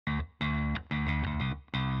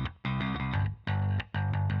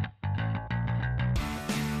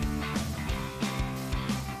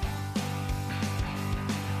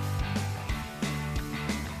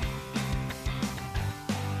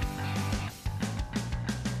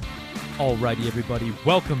Alrighty, everybody,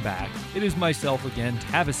 welcome back. It is myself again,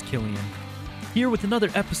 Tavis Killian, here with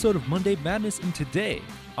another episode of Monday Madness, and today,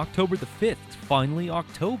 October the 5th, it's finally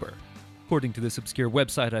October. According to this obscure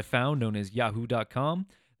website I found known as yahoo.com,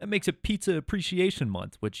 that makes it Pizza Appreciation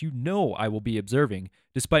Month, which you know I will be observing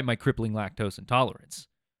despite my crippling lactose intolerance.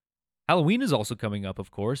 Halloween is also coming up,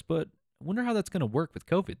 of course, but I wonder how that's going to work with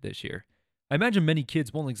COVID this year. I imagine many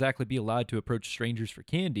kids won't exactly be allowed to approach strangers for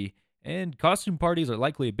candy, and costume parties are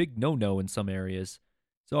likely a big no-no in some areas.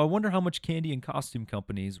 So I wonder how much candy and costume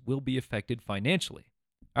companies will be affected financially.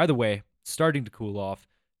 Either way, it's starting to cool off,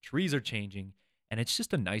 trees are changing, and it's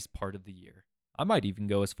just a nice part of the year. I might even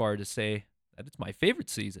go as far to say that it's my favorite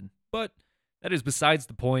season, but that is besides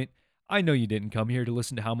the point. I know you didn't come here to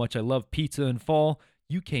listen to how much I love pizza and fall.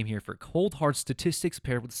 You came here for cold hard statistics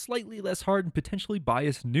paired with slightly less hard and potentially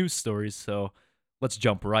biased news stories, so let's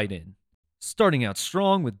jump right in. Starting out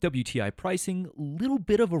strong with WTI pricing, little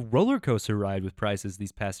bit of a roller coaster ride with prices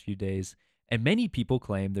these past few days, and many people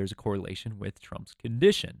claim there's a correlation with Trump's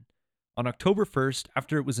condition. On October 1st,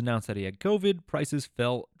 after it was announced that he had COVID, prices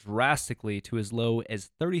fell drastically to as low as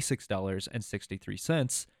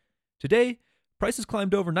 $36.63. Today, prices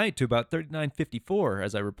climbed overnight to about $39.54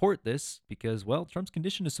 as I report this because, well, Trump's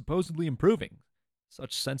condition is supposedly improving.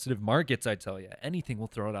 Such sensitive markets, I tell you, anything will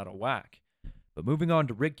throw it out of whack. But moving on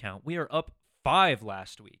to rig count, we are up 5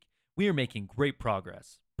 last week. We are making great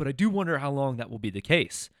progress, but I do wonder how long that will be the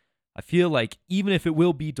case. I feel like even if it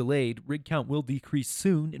will be delayed, rig count will decrease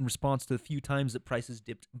soon in response to the few times that prices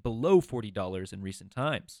dipped below $40 in recent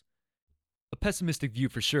times. A pessimistic view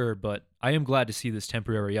for sure, but I am glad to see this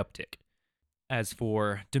temporary uptick. As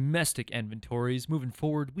for domestic inventories, moving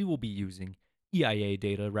forward, we will be using EIA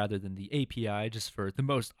data rather than the API just for the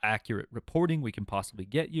most accurate reporting we can possibly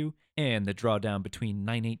get you, and the drawdown between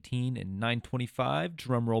 918 and 925,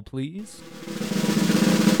 drumroll please.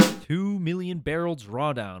 2 million barrel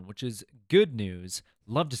drawdown, which is good news.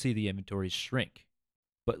 Love to see the inventories shrink.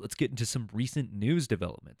 But let's get into some recent news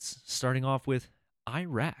developments, starting off with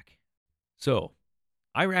Iraq. So,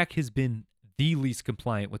 Iraq has been the least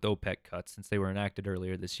compliant with OPEC cuts since they were enacted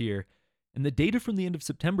earlier this year, and the data from the end of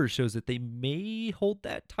September shows that they may hold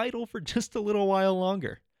that title for just a little while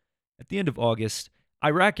longer. At the end of August,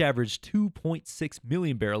 Iraq averaged 2.6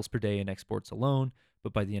 million barrels per day in exports alone,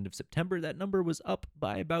 but by the end of September, that number was up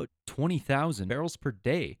by about 20,000 barrels per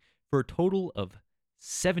day for a total of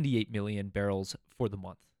 78 million barrels for the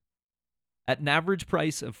month. At an average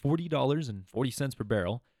price of $40.40 per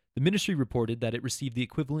barrel, the ministry reported that it received the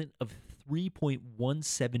equivalent of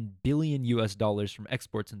 $3.17 billion from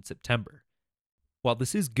exports in September. While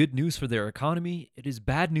this is good news for their economy, it is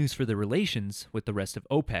bad news for their relations with the rest of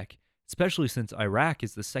OPEC, especially since Iraq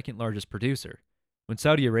is the second largest producer. When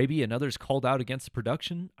Saudi Arabia and others called out against the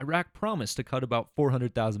production, Iraq promised to cut about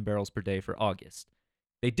 400,000 barrels per day for August.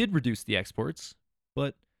 They did reduce the exports,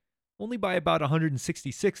 but only by about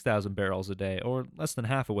 166,000 barrels a day, or less than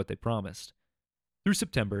half of what they promised. Through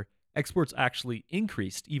September, exports actually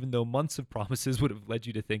increased, even though months of promises would have led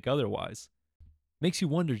you to think otherwise. Makes you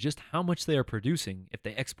wonder just how much they are producing if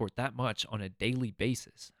they export that much on a daily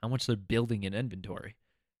basis, how much they're building in inventory.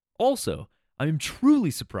 Also, I am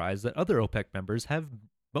truly surprised that other OPEC members have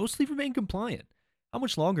mostly remained compliant. How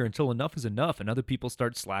much longer until enough is enough and other people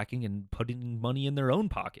start slacking and putting money in their own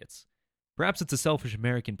pockets? Perhaps it's a selfish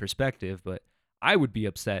American perspective, but I would be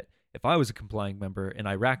upset if I was a complying member and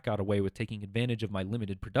Iraq got away with taking advantage of my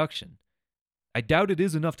limited production. I doubt it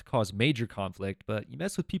is enough to cause major conflict, but you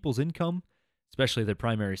mess with people's income, especially their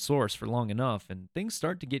primary source, for long enough, and things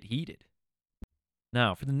start to get heated.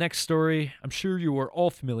 Now, for the next story, I'm sure you are all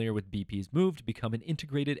familiar with BP's move to become an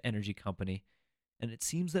integrated energy company, and it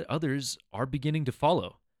seems that others are beginning to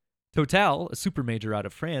follow. Total, a supermajor out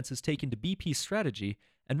of France, has taken to BP's strategy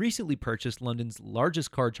and recently purchased London's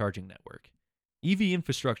largest car charging network. EV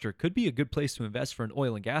infrastructure could be a good place to invest for an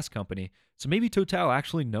oil and gas company, so maybe Total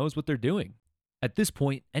actually knows what they're doing. At this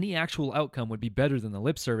point, any actual outcome would be better than the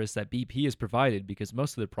lip service that BP has provided because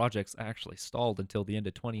most of their projects actually stalled until the end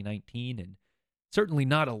of 2019, and certainly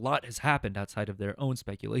not a lot has happened outside of their own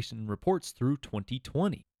speculation and reports through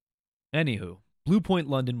 2020. Anywho, Blue Point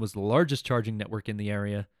London was the largest charging network in the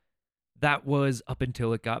area. That was up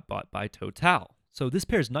until it got bought by Total. So this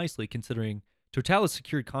pairs nicely considering Total has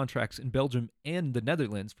secured contracts in Belgium and the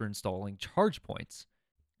Netherlands for installing charge points.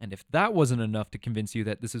 And if that wasn't enough to convince you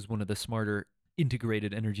that this is one of the smarter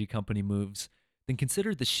integrated energy company moves, then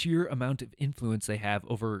consider the sheer amount of influence they have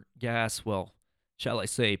over gas, well, shall I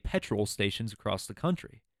say, petrol stations across the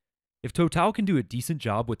country. If Total can do a decent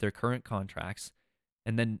job with their current contracts,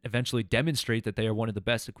 and then eventually demonstrate that they are one of the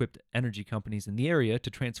best equipped energy companies in the area to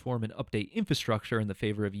transform and update infrastructure in the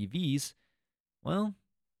favor of EVs, well,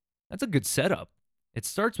 that's a good setup. It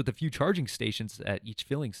starts with a few charging stations at each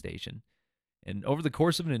filling station. And over the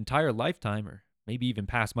course of an entire lifetime, or maybe even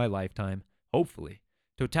past my lifetime, hopefully,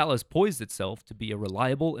 Total has poised itself to be a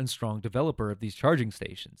reliable and strong developer of these charging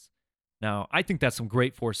stations. Now, I think that's some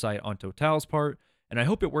great foresight on Total's part, and I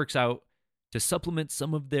hope it works out to supplement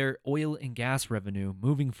some of their oil and gas revenue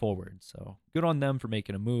moving forward. So good on them for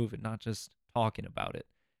making a move and not just talking about it.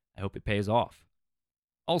 I hope it pays off.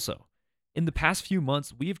 Also, in the past few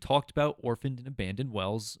months, we have talked about orphaned and abandoned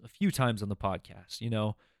wells a few times on the podcast. You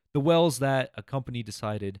know, the wells that a company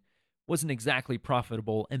decided wasn't exactly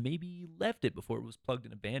profitable and maybe left it before it was plugged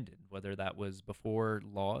and abandoned, whether that was before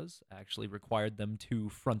laws actually required them to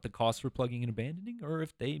front the cost for plugging and abandoning, or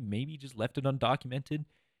if they maybe just left it undocumented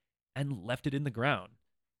and left it in the ground.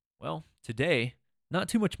 Well, today, not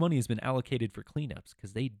too much money has been allocated for cleanups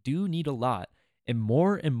because they do need a lot, and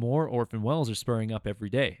more orphan wells are spurring up every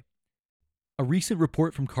day. A recent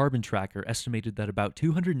report from Carbon Tracker estimated that about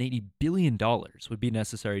 $280 billion would be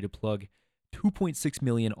necessary to plug 2.6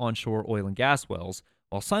 million onshore oil and gas wells,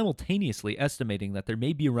 while simultaneously estimating that there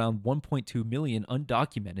may be around 1.2 million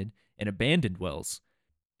undocumented and abandoned wells.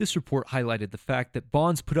 This report highlighted the fact that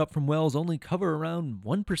bonds put up from wells only cover around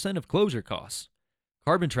 1% of closure costs.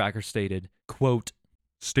 Carbon Tracker stated, quote,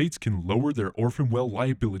 "States can lower their orphan well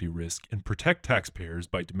liability risk and protect taxpayers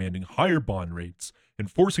by demanding higher bond rates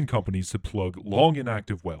and forcing companies to plug long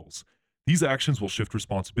inactive wells. These actions will shift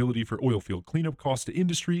responsibility for oil field cleanup costs to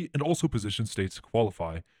industry and also position states to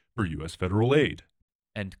qualify for U.S. federal aid."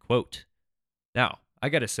 End quote. Now, I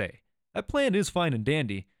gotta say, that plan is fine and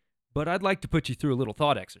dandy, but I'd like to put you through a little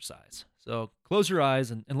thought exercise. So close your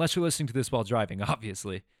eyes, unless you're listening to this while driving,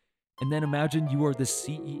 obviously, and then imagine you are the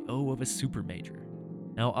CEO of a super major.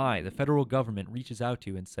 Now the federal government, reaches out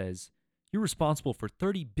to you and says, you're responsible for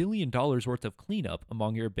 $30 billion worth of cleanup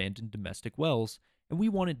among your abandoned domestic wells, and we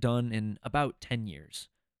want it done in about 10 years.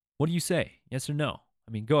 What do you say? Yes or no?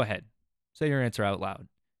 I mean, go ahead. Say your answer out loud.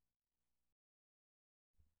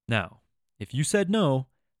 Now, if you said no,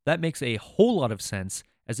 that makes a whole lot of sense,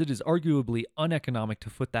 as it is arguably uneconomic to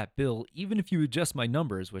foot that bill, even if you adjust my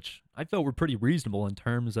numbers, which I felt were pretty reasonable in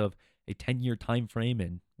terms of a 10-year time frame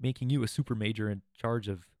and making you a super major in charge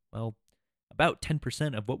of, well, about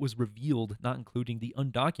 10% of what was revealed, not including the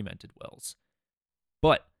undocumented wells.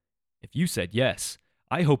 But if you said yes,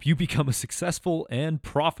 I hope you become a successful and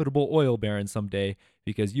profitable oil baron someday,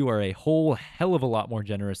 because you are a whole hell of a lot more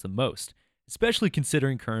generous than most, especially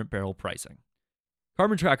considering current barrel pricing.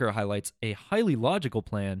 Carbon Tracker highlights a highly logical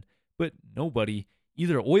plan, but nobody,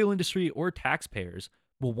 either oil industry or taxpayers,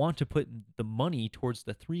 will want to put the money towards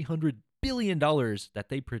the $300 billion that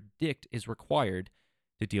they predict is required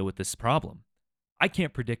to deal with this problem. I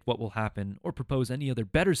can't predict what will happen or propose any other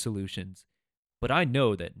better solutions, but I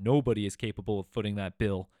know that nobody is capable of footing that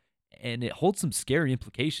bill, and it holds some scary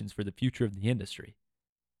implications for the future of the industry.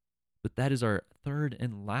 But that is our third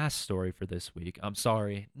and last story for this week. I'm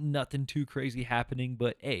sorry, nothing too crazy happening,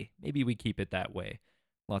 but hey, maybe we keep it that way.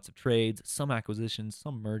 Lots of trades, some acquisitions,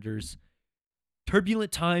 some mergers.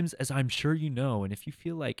 Turbulent times, as I'm sure you know, and if you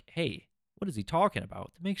feel like, hey, what is he talking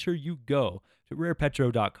about? Make sure you go to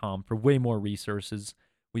rarepetro.com for way more resources.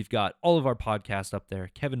 We've got all of our podcasts up there.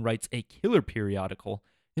 Kevin writes a killer periodical.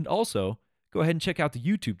 And also, go ahead and check out the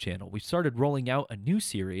YouTube channel. We've started rolling out a new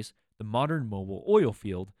series, The Modern Mobile Oil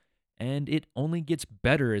Field, and it only gets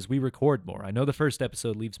better as we record more. I know the first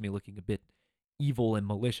episode leaves me looking a bit evil and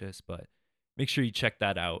malicious, but make sure you check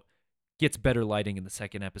that out. Gets better lighting in the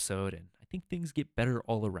second episode, and I think things get better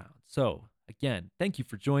all around. So, again, thank you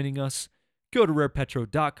for joining us. Go to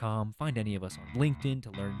rarepetro.com, find any of us on LinkedIn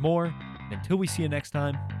to learn more. And until we see you next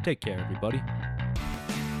time, take care, everybody.